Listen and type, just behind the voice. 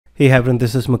Hey everyone,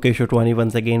 this is Mukesh Otwani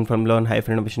once again from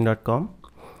learn-innovation.com.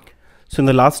 So in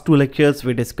the last two lectures,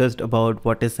 we discussed about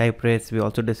what is Cypress. We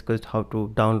also discussed how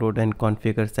to download and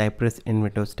configure Cypress in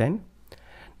Windows 10.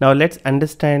 Now let's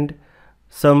understand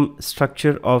some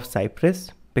structure of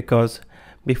Cypress, because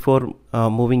before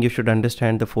moving you should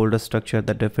understand the folder structure,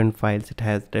 the different files it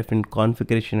has, different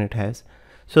configuration it has,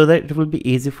 so that it will be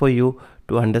easy for you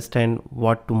to understand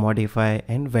what to modify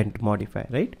and when to modify,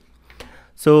 right?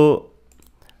 So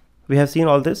we have seen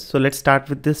all this. So let's start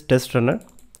with this test runner,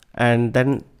 and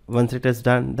then once it is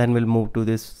done, then we'll move to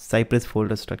this Cypress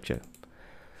folder structure.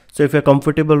 So if you're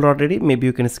comfortable already, maybe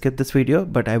you can skip this video,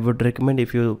 but I would recommend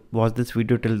if you watch this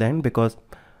video till then, because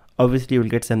obviously you will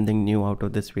get something new out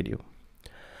of this video.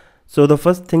 So the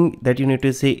first thing that you need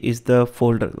to see is the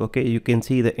folder. Okay, you can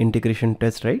see the integration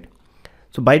test, right?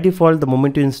 So by default, the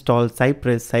moment you install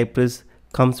Cypress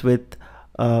comes with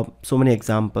so many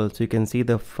examples. So you can see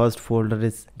the first folder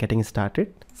is getting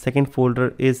started. Second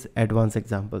folder is advanced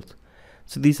examples.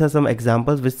 So these are some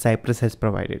examples which Cypress has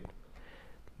provided.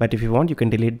 But if you want, you can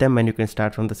delete them and you can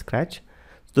start from the scratch.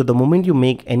 So the moment you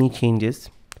make any changes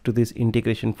to this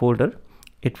integration folder,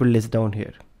 it will list down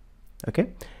here. Okay.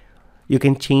 You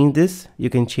can change this. You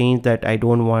can change that I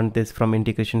don't want this from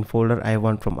integration folder, I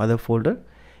want from other folder.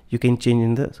 You can change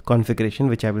in the configuration,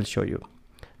 which I will show you.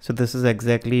 So this is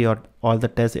exactly all the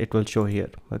tests it will show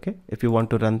here. Okay. If you want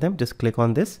to run them, just click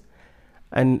on this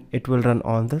and it will run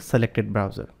on the selected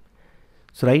browser.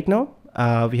 So right now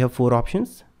we have four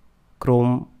options: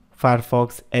 Chrome,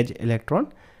 Firefox, Edge,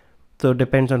 Electron. So it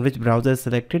depends on which browser is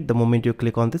selected. The moment you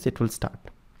click on this, it will start.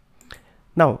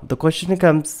 Now the question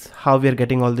comes, how we are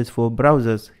getting all these four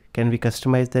browsers? Can we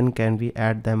customize them? Can we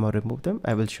add them or remove them?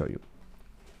 I will show you.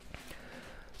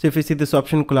 So if you see this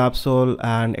option, collapse all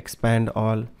and expand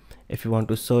all, if you want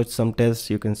to search some tests,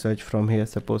 you can search from here.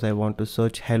 Suppose I want to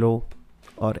search hello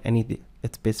or any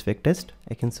specific test,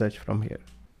 I can search from here.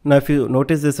 Now if you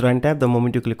notice this run tab, the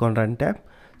moment you click on run tab,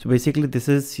 so basically this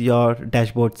is your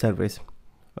dashboard service.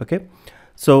 Okay.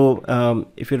 So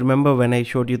if you remember when I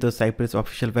showed you the Cypress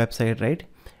official website, right,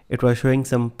 it was showing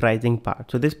some pricing part.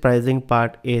 So this pricing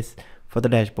part is for the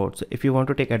dashboard. So if you want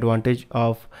to take advantage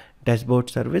of dashboard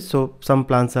service, so some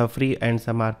plans are free and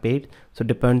some are paid, so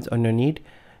depends on your need,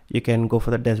 you can go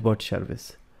for the dashboard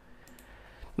service.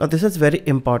 Now this is very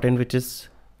important, which is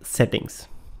settings.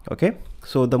 Okay,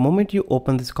 so the moment you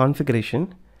open this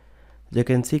configuration, you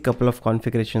can see a couple of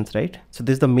configurations, right? So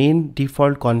this is the main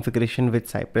default configuration which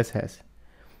Cypress has.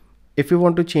 If you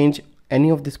want to change any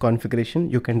of this configuration,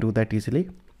 you can do that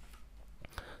easily.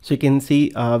 So you can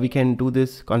see we can do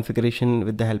this configuration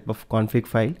with the help of config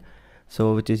file,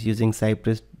 so which is using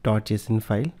cypress.json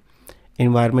file.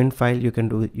 Environment file, you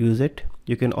can use it.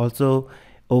 You can also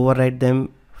override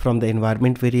them from the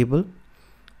environment variable.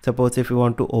 Suppose if you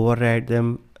want to override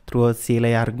them through a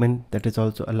CLI argument, that is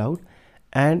also allowed,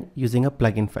 and using a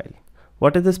plugin file.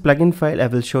 What is this plugin file? I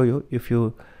will show you. If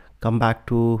you come back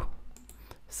to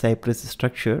Cypress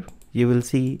structure, you will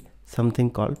see something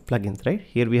called plugins, right?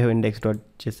 Here we have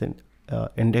index.json,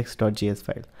 index.js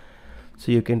file.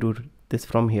 So you can do this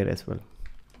from here as well.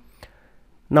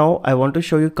 Now I want to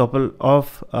show you a couple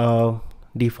of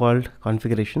default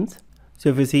configurations. So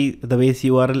if you see, the base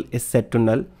URL is set to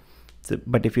null. So,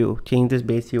 but if you change this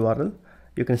base URL,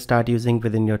 you can start using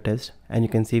within your test, and you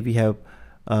can see we have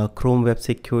Chrome Web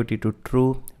Security to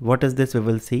true. What is this? We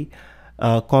will see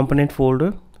component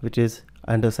folder, which is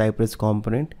under Cypress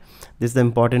component. This is the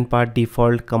important part.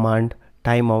 Default command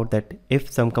timeout, that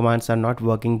if some commands are not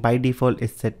working, by default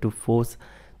is set to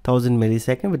 4000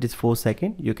 millisecond, which is 4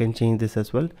 seconds. You can change this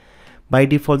as well. By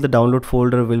default, the download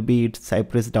folder will be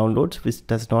Cypress downloads, which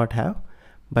does not have,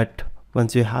 but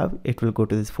once you have, it will go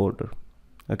to this folder.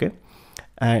 Okay.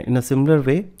 And in a similar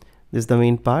way, this is the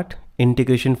main part.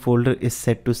 Integration folder is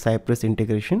set to Cypress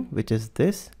integration, which is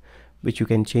this, which you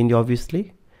can change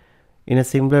obviously. In a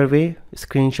similar way,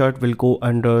 screenshot will go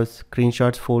under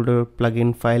screenshots folder,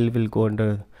 plugin file will go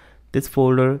under this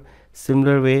folder.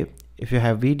 Similar way, if you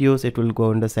have videos, it will go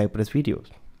under Cypress videos.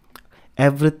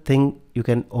 Everything you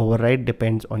can override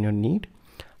depends on your need.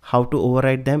 How to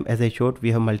override them, as I showed,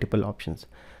 we have multiple options.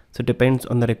 So depends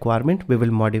on the requirement, we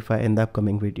will modify in the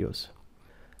upcoming videos.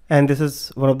 And this is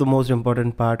one of the most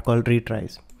important part called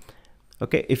retries.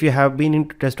 Okay, if you have been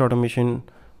into test automation,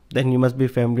 then you must be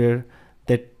familiar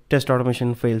that test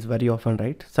automation fails very often,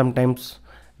 right? Sometimes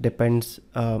depends,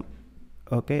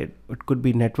 okay, it could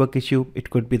be network issue, it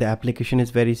could be the application is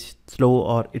very slow,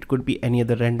 or it could be any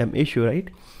other random issue, right?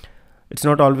 It's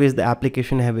not always the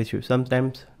application have issue.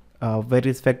 Sometimes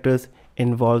various factors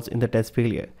involves in the test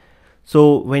failure.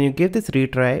 So when you give this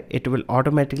retry, it will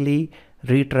automatically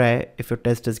retry if your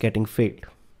test is getting failed.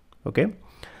 Okay,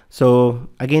 so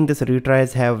again, this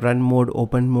retries have run mode,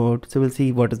 open mode. So we'll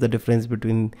see what is the difference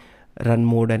between run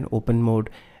mode and open mode,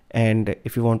 and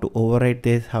if you want to override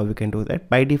this, how we can do that.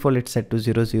 By default it's set to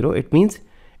 0 0. It means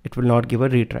it will not give a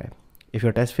retry. If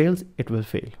your test fails, it will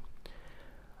fail.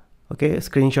 Okay,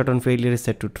 screenshot on failure is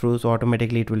set to true, so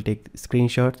automatically it will take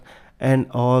screenshots and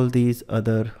all these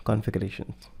other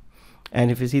configurations. And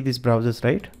if you see these browsers,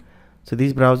 right, so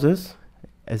these browsers,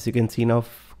 as you can see now,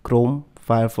 Chrome,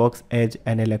 Firefox, Edge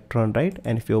and Electron, right,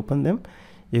 and if you open them,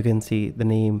 you can see the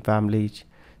name, family,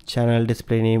 channel,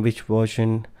 display name, which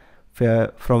version,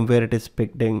 from where it is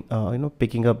picking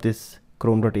up this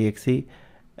chrome.exe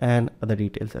and other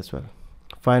details as well.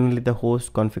 Finally, the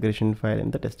host, configuration file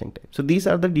and the testing type. So these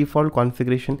are the default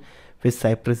configuration which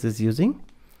Cypress is using.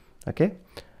 Okay,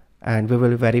 and we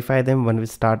will verify them when we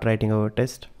start writing our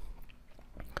test.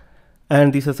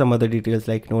 And these are some other details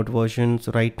like node versions.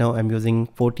 So right now I'm using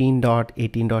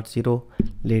 14.18.0,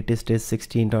 latest is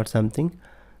 16. something.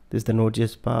 This is the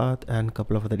Node.js path and a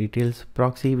couple of other details.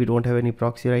 Proxy, we don't have any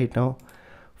proxy right now.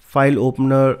 File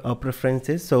opener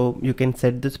preferences, so you can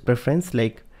set this preference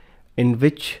like in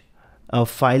which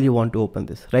file you want to open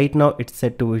this. Right now it's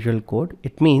set to Visual Code.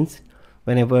 It means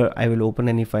whenever I will open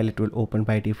any file, it will open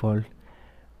by default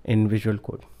in Visual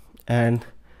Code. And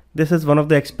this is one of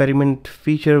the experiment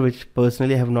feature which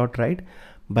personally I have not tried,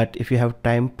 but if you have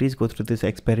time, please go through this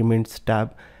experiments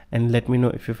tab and let me know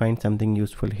if you find something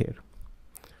useful here.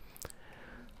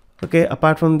 Okay,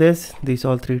 apart from this, these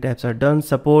all three tabs are done.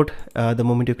 Support, the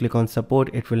moment you click on support,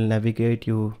 it will navigate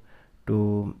you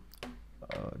to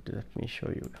let me show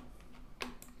you.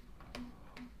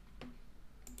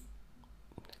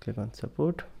 Click on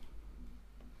support.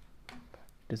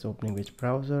 It is opening which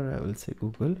browser? I will say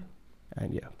Google,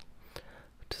 and yeah,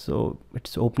 so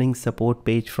it's opening support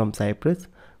page from Cypress,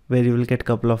 where you will get a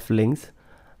couple of links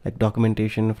like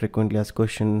documentation, frequently asked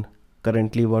question,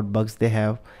 currently what bugs they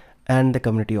have, and the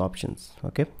community options.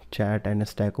 Okay, chat and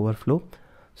Stack Overflow.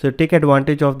 So take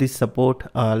advantage of this support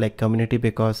like community,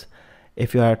 because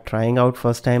if you are trying out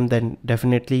first time, then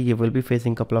definitely you will be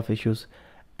facing a couple of issues,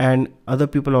 and other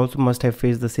people also must have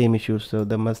faced the same issues, so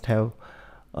they must have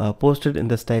posted in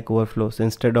the Stack Overflow. So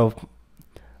instead of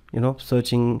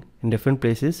searching in different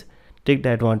places, take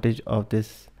the advantage of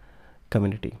this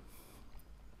community.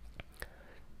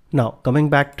 Now coming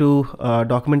back to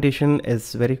documentation,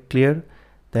 is very clear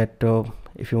that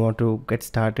if you want to get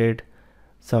started,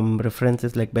 some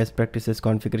references like best practices,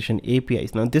 configuration,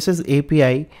 APIs. Now this is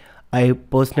API I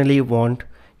personally want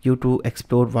you to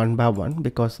explore one by one,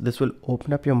 because this will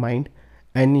open up your mind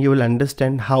and you will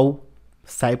understand how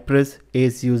Cypress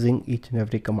is using each and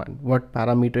every command, what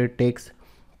parameter it takes,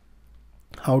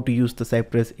 how to use the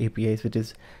Cypress APIs, which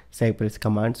is Cypress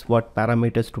commands, what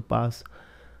parameters to pass,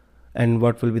 and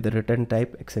what will be the return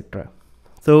type, etc.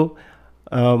 So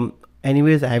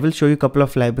anyways, I will show you a couple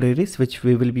of libraries which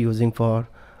we will be using for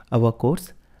our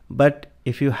course, but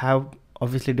if you have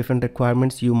obviously different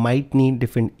requirements, you might need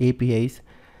different APIs.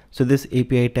 So this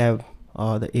API tab,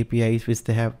 the APIs which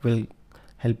they have, will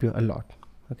help you a lot.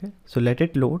 Okay, so let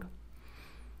it load.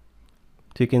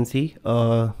 So you can see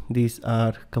these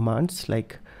are commands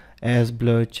like as,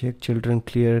 blur, check, children,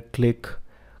 clear, click,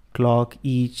 clock,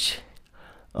 each,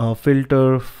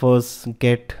 filter, first,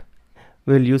 get.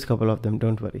 We'll use a couple of them,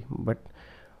 don't worry, but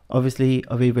obviously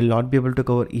we will not be able to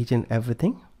cover each and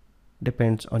everything.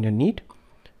 Depends on your need.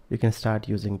 You can start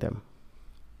using them.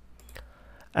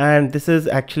 And this is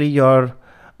actually your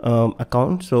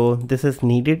account, so this is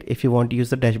needed if you want to use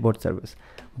the dashboard service.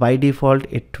 By default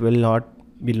it will not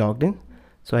be logged in,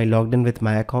 so I logged in with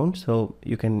my account. So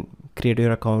you can create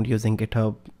your account using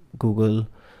GitHub, Google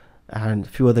and a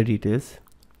few other details.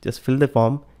 Just fill the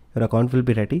form, your account will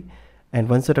be ready, and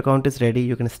once your account is ready,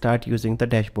 you can start using the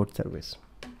dashboard service.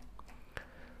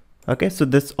 Okay, so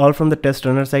this all from the test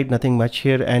runner side, nothing much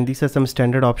here, and these are some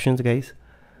standard options, guys.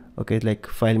 Okay, like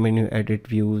file menu, edit,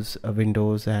 views,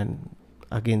 windows, and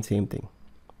again same thing.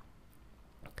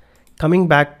 Coming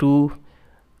back to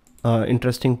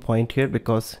interesting point here,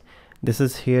 because this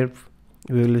is here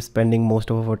we will be spending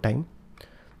most of our time.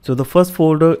 So the first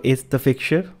folder is the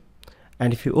Fixture,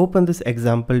 and if you open this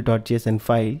example.json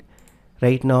file,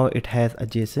 right now it has a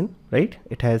JSON, right?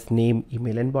 It has name,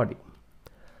 email and body.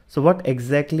 So what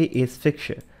exactly is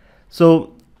Fixture?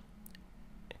 So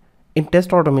in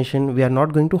test automation, we are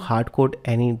not going to hard code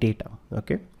any data.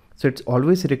 Okay, so it's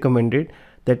always recommended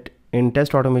that in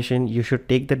test automation you should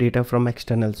take the data from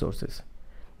external sources.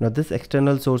 Now this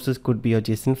external sources could be a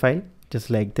JSON file just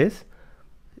like this,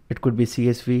 it could be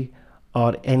CSV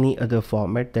or any other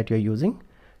format that you're using.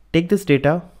 Take this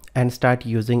data and start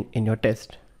using in your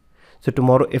test. So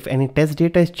tomorrow, if any test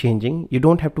data is changing, you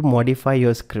don't have to modify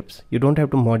your scripts. You don't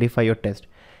have to modify your test.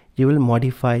 You will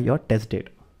modify your test data.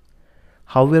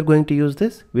 How we are going to use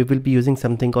this? We will be using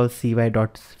something called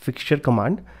cy.fixture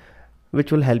command,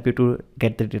 which will help you to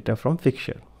get the data from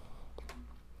Fixture.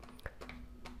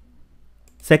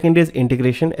 Second is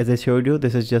integration. As I showed you,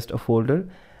 this is just a folder,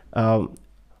 or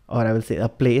I will say a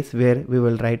place where we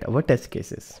will write our test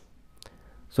cases.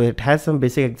 So it has some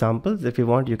basic examples. If you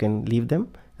want, you can leave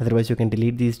them. Otherwise, you can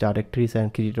delete these directories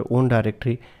and create your own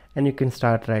directory, and you can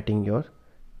start writing your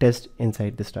test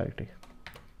inside this directory.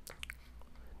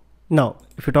 Now,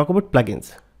 if you talk about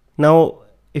plugins, now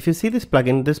if you see this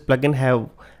plugin have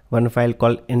one file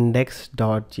called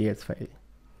index.js file.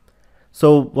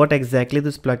 So what exactly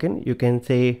this plugin? You can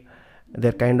say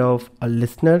they're kind of a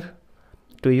listener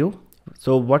to you.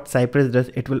 So what Cypress does,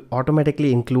 it will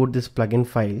automatically include this plugin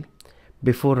file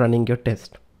before running your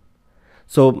test.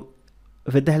 So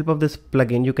with the help of this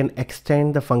plugin, you can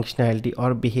extend the functionality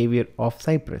or behavior of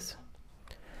Cypress.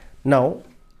 Now,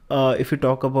 if you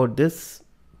talk about this,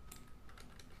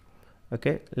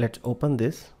 okay, let's open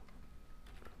this.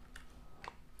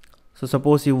 So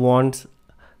suppose you want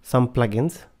some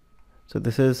plugins. So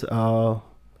this is the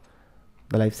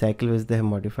life cycle which they have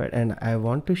modified, and I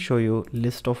want to show you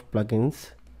list of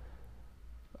plugins.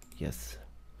 Yes.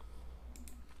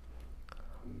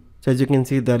 So as you can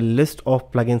see, the list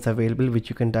of plugins available which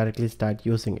you can directly start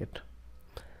using it.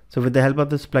 So with the help of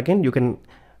this plugin, you can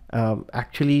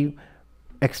actually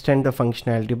extend the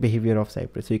functionality behavior of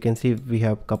Cypress. So you can see we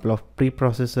have a couple of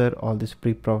preprocessor, all these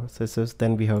preprocessors.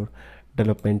 Then we have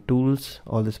development tools.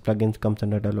 All these plugins comes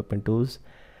under development tools.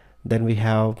 Then we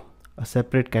have a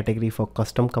separate category for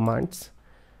custom commands.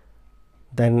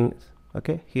 Then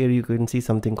okay, here you can see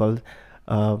something called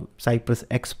Cyprus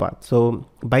Xpath. So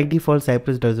by default,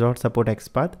 Cypress does not support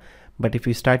Xpath, but if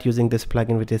you start using this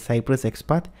plugin, which is Cyprus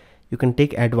Xpath, you can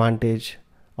take advantage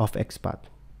of Xpath.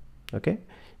 Okay,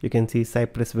 you can see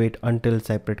Cypress wait until,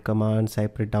 Cypress command,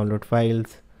 Cypress download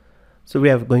files. So we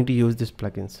are going to use these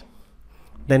plugins.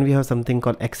 Then we have something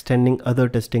called extending other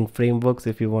testing frameworks.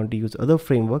 If you want to use other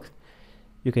frameworks,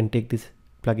 you can take this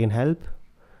plugin help.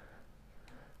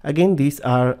 Again, these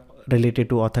are related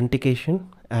to authentication,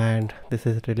 and this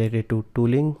is related to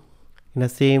tooling. In the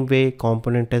same way,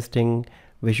 component testing,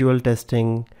 visual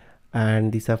testing,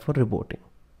 and these are for reporting.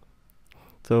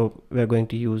 So we are going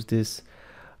to use this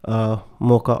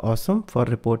Mocha Awesome for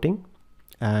reporting,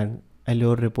 and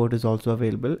Allure report is also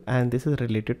available, and this is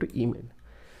related to email.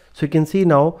 So you can see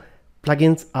now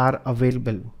plugins are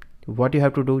available. What you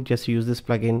have to do, just use this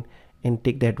plugin and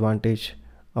take the advantage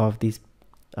of these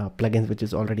plugins which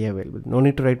is already available. No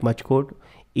need to write much code.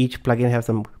 Each plugin has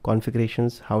some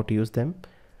configurations, how to use them,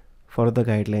 follow the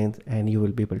guidelines, and you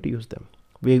will be able to use them.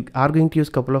 We are going to use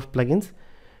a couple of plugins,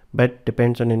 but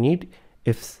depends on your need.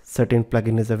 If certain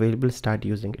plugin is available, start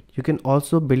using it. You can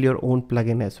also build your own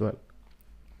plugin as well.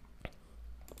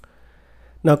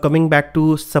 Now coming back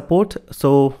to support.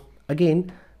 So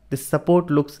again, this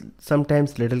support looks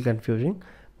sometimes little confusing,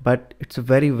 but it's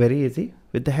very easy.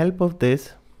 With the help of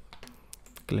this,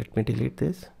 let me delete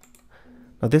this.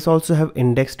 Now this also have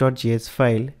index.js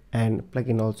file, and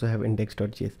plugin also have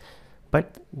index.js,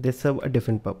 but they serve a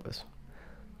different purpose.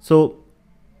 So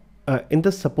in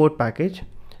the support package,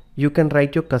 you can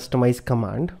write your customized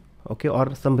command, okay,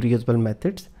 or some reusable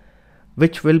methods,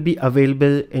 which will be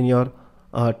available in your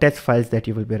test files that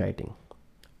you will be writing.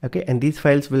 Okay, and these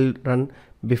files will run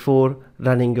before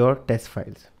running your test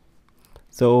files.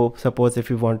 So suppose if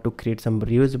you want to create some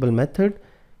reusable method,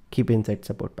 keep inside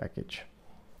support package.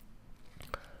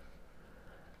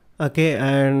 Okay,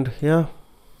 and yeah,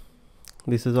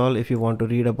 this is all. If you want to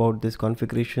read about these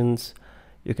configurations,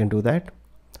 you can do that.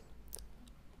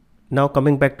 Now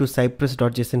coming back to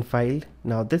Cypress.json file.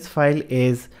 Now this file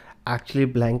is actually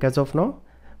blank as of now,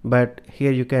 but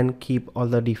here you can keep all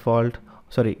the default.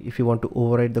 Sorry, if you want to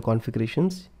override the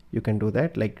configurations, you can do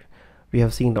that. Like we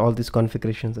have seen all these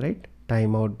configurations, right?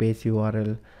 Timeout, base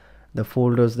URL, the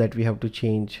folders that we have to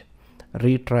change,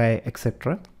 retry,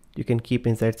 etc. You can keep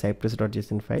inside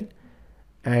Cypress.json file,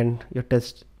 and your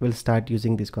test will start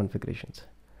using these configurations.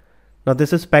 Now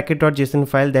this is packet.json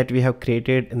file that we have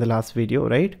created in the last video,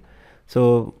 right?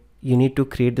 So you need to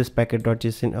create this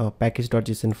packet.json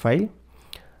package.json file,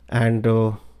 and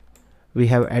we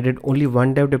have added only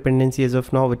one dev dependency as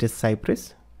of now, which is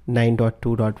Cypress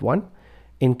 9.2.1.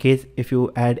 In case if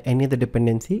you add any other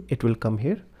dependency, it will come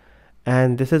here.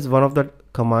 And this is one of the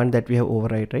command that we have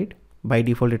override, right? By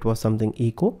default, it was something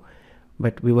echo,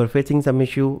 but we were facing some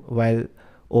issue while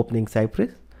opening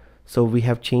Cypress. So we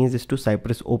have changed this to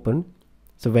Cypress open.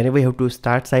 So whenever you have to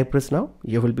start Cypress now,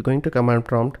 you will be going to command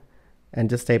prompt and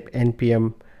just type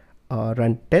npm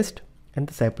run test, and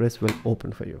the Cypress will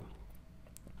open for you.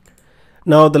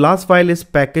 Now the last file is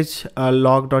package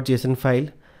log.json file.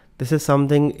 This is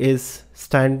something is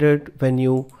standard when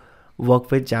you work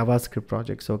with JavaScript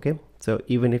projects. Okay, so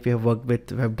even if you have worked with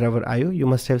WebDriver IO, you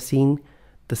must have seen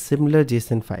the similar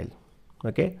JSON file.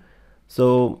 Okay,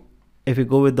 so if you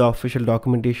go with the official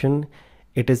documentation,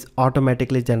 it is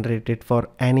automatically generated for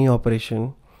any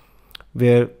operation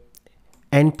where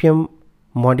npm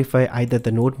modify either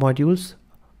the node modules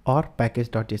or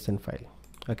package.json file.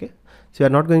 Okay, so we are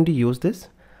not going to use this.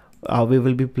 We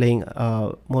will be playing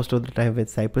most of the time with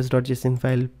Cypress.json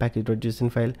file, package.json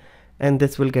file, and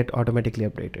this will get automatically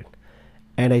updated.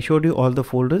 And I showed you all the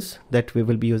folders that we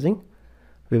will be using.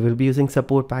 We will be using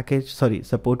support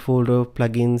folder,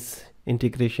 plugins,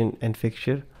 integration, and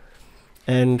fixture.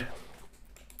 And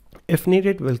if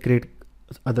needed, we'll create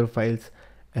other files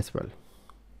as well.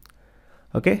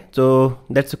 Okay, so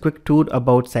that's a quick tour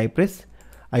about Cypress.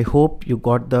 I hope you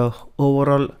got the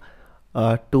overall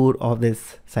tour of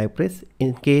this Cypress.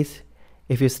 In case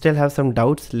if you still have some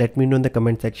doubts, let me know in the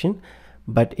comment section.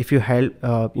 But if you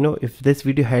if this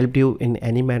video helped you in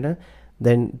any manner,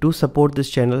 then do support this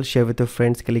channel, share with your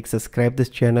friends, click subscribe this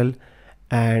channel,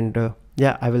 and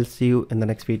yeah, I will see you in the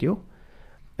next video.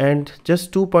 And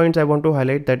just 2 points I want to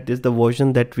highlight, that is the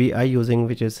version that we are using,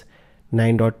 which is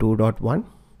 9.2.1,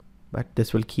 but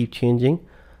this will keep changing.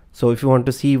 So if you want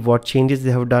to see what changes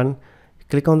they have done,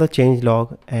 click on the change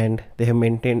log, and they have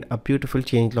maintained a beautiful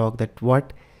change log that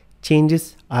what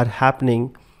changes are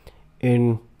happening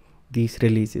in these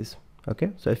releases.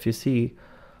 Okay, so if you see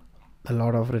a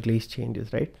lot of release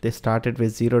changes, right? They started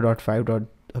with 0.5.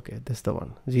 Okay, this is the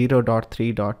one,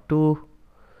 0.3.2,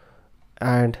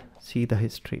 and see the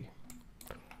history.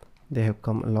 They have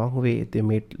come a long way. They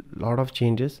made a lot of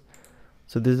changes.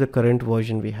 So this is the current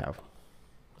version we have.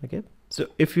 Okay, so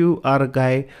if you are a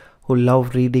guy who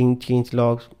love reading change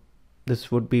logs, this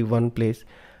would be one place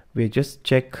where just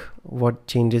check what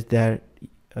changes they are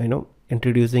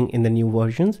introducing in the new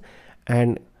versions,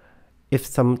 and if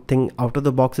something out of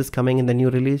the box is coming in the new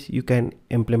release, you can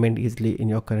implement easily in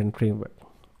your current framework.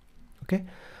 Okay,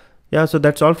 yeah, so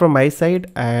that's all from my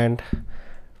side, and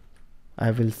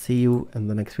I will see you in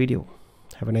the next video.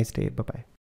 Have a nice day. Bye bye.